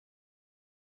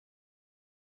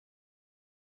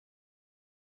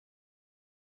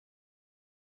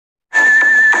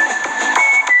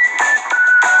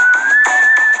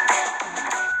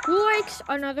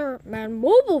another Madden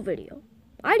Mobile video.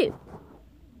 I do.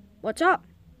 What's up?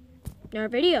 Another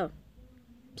video.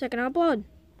 Second upload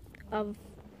of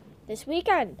this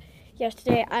weekend.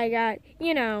 Yesterday I got,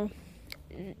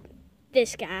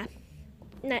 this guy.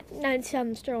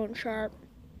 97 Sterling Sharp.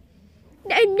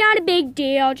 Not a big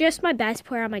deal, just my best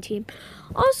player on my team.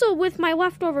 Also, with my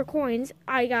leftover coins,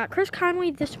 I got Chris Conley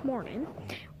this morning.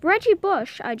 Reggie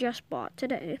Bush I just bought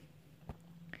today.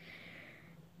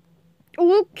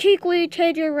 Luke Kuechly,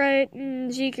 TJ Wright, and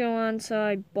Ezekiel Ansah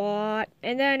I bought.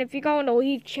 And then if you go into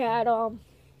League Chat,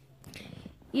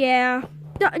 yeah,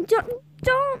 don't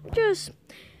just...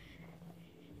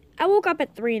 I woke up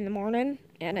at 3 in the morning,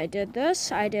 and I did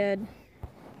this. I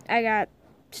got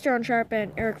Sterling Sharp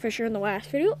and Eric Fisher in the last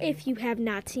video. If you have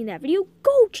not seen that video,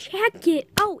 go check it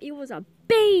out. It was a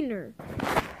banger.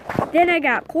 Then I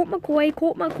got Colt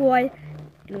McCoy,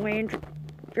 and Landry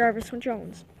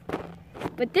Jones.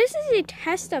 But this is a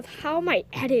test of how my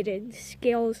editing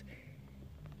skills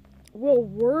will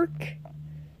work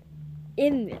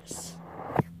in this.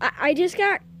 I just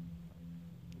got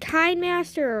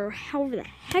KineMaster, or however the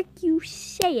heck you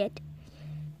say it,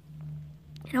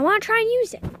 and I want to try and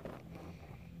use it.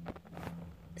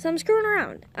 So I'm screwing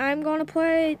around. I'm going to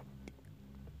play...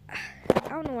 I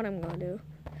don't know what I'm going to do.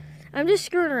 I'm just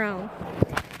screwing around.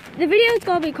 The video is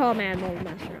going to be called Madden Mobile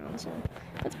Mess Around, so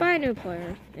let's buy a new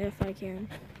player, if I can.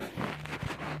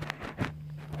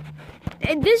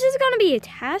 And this is going to be a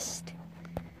test,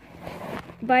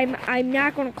 but I'm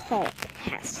not going to call it a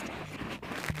test.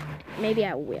 Maybe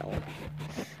I will.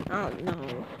 I don't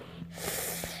know.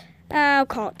 I'll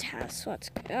call it test.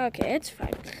 Okay, it's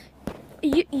fine.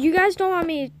 You guys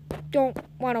don't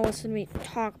want to listen to me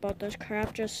talk about this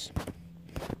crap. Just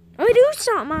let me do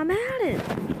something. I'm at it.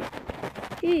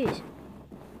 Jeez.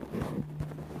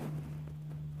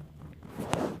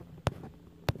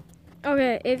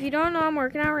 Okay, if you don't know, I'm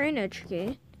working out right now,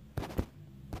 Chicky.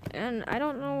 And I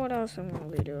don't know what else I'm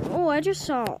going to be doing. Oh, I just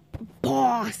saw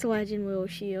Boss Legend Will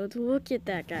Shields. Look at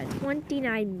that guy.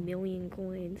 29 million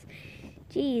coins.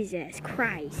 Jesus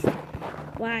Christ.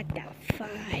 What the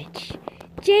fudge?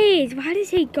 Jeez, why does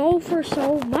he go for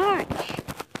so much?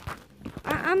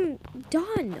 I'm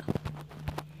done.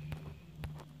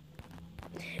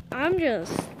 I'm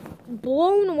just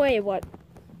blown away what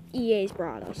EA's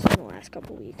brought us in the last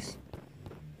couple weeks.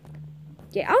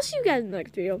 Yeah, I'll see you guys in the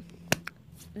next video.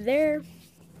 There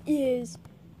is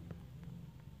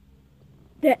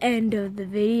the end of the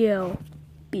video.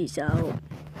 Peace out.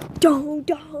 Don't.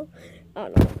 I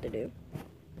don't know what to do.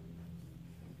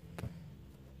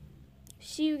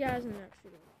 See you guys in the next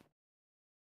video.